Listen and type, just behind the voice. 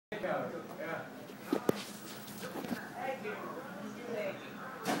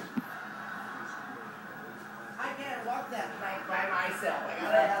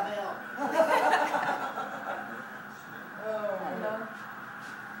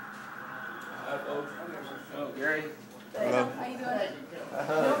Gary. Hello. How you doing?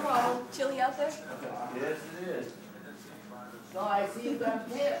 No problem. Chilly out there? Yes, it is. So I see you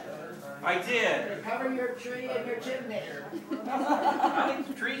got pit. I did. Cover your tree and your chimney. I think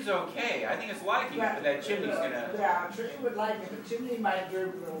the tree's okay. I think it's liking it, but that chimney's gonna. Yeah, tree would like it. The chimney might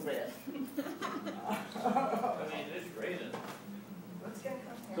droop a little bit. I mean, it's raining.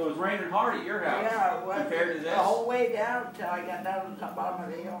 So it's raining hard at your house. Yeah, well, compared to this. the whole way down till I got down to the bottom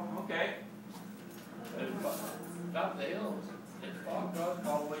of the hill. Okay. Up the hill, it's fog goes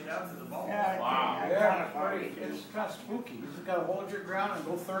all the way down to the ball. Yeah, Wow. It's kind of spooky. You just gotta hold your ground and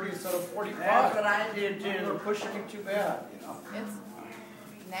go 30 instead of 45. That's what I did You're too. pushing it too bad, you know.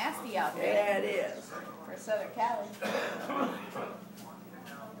 It's nasty out there Yeah, it is. for Southern Cali. How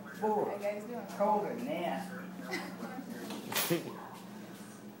Boy, you guys doing? cold and nasty.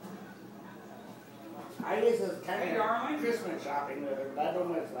 I guess it's kind Hey, of darling. Christmas shopping with her, but I don't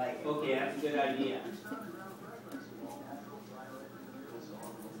know what it's like. Okay, that's a good idea.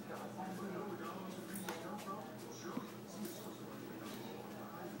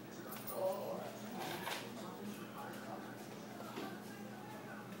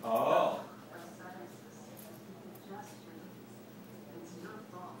 Oh.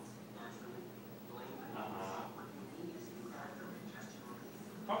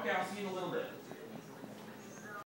 Okay, I'll see you in a little bit.